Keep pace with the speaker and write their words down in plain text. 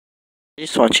I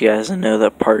just want you guys to know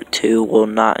that part 2 will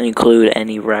not include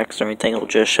any wrecks or anything. It'll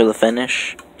just show the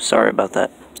finish. Sorry about that.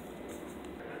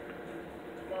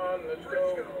 Come on, let's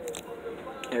go.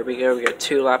 There we go. We got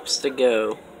 2 laps to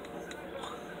go.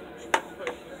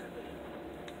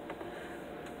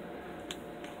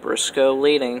 Briscoe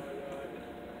leading.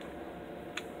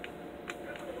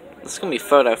 This is going to be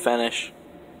photo finish.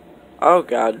 Oh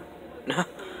god.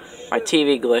 My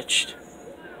TV glitched.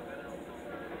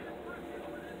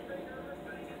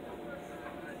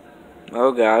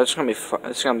 Oh god, it's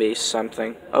gonna be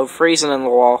something. Oh, freezing in the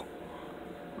wall.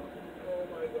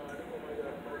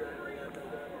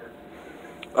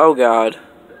 Oh god.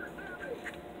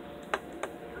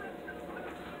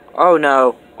 Oh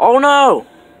no. Oh no!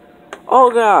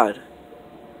 Oh god.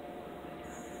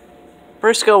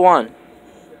 Briscoe won.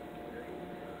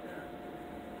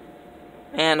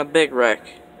 And a big wreck.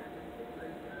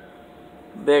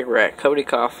 Big wreck. Cody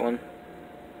Coughlin.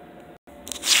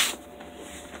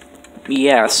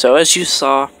 Yeah, so as you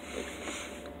saw,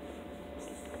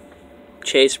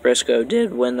 Chase Briscoe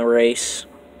did win the race.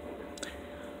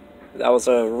 That was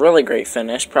a really great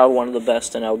finish, probably one of the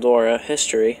best in Eldora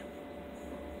history.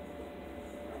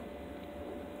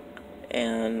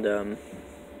 And,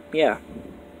 yeah.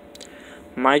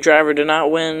 My driver did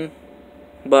not win,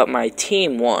 but my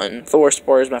team won. Thor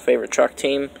Sport is my favorite truck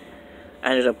team.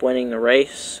 I ended up winning the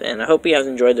race, and I hope you guys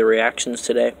enjoyed the reactions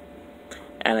today.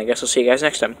 And I guess I'll see you guys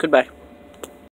next time. Goodbye.